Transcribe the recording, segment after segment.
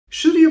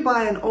you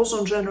buy an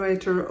ozone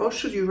generator, or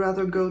should you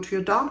rather go to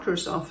your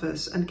doctor's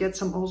office and get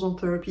some ozone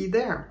therapy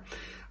there?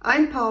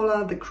 I'm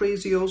Paula, the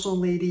crazy ozone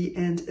lady,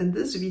 and in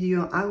this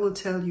video I will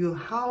tell you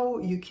how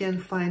you can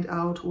find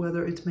out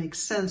whether it makes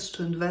sense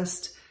to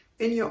invest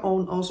in your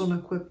own ozone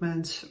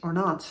equipment or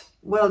not.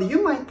 Well,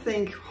 you might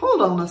think,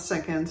 hold on a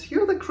second,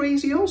 you're the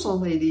crazy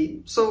ozone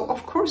lady, so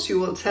of course you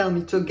will tell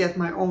me to get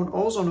my own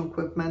ozone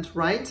equipment,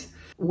 right?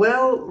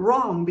 Well,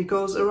 wrong,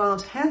 because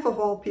around half of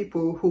all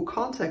people who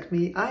contact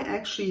me, I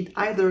actually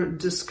either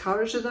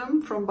discourage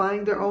them from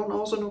buying their own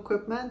ozone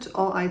equipment,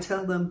 or I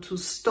tell them to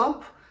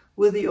stop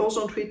with the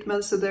ozone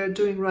treatments that they're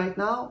doing right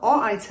now,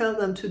 or I tell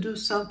them to do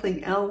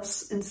something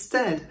else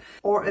instead.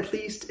 Or at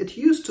least it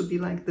used to be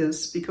like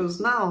this,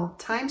 because now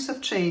times have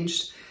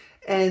changed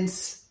and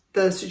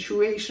the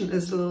situation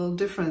is a little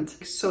different.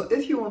 So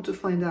if you want to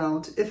find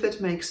out if it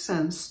makes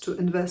sense to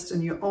invest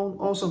in your own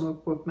ozone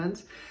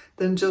equipment,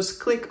 then just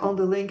click on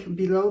the link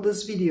below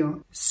this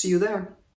video. See you there.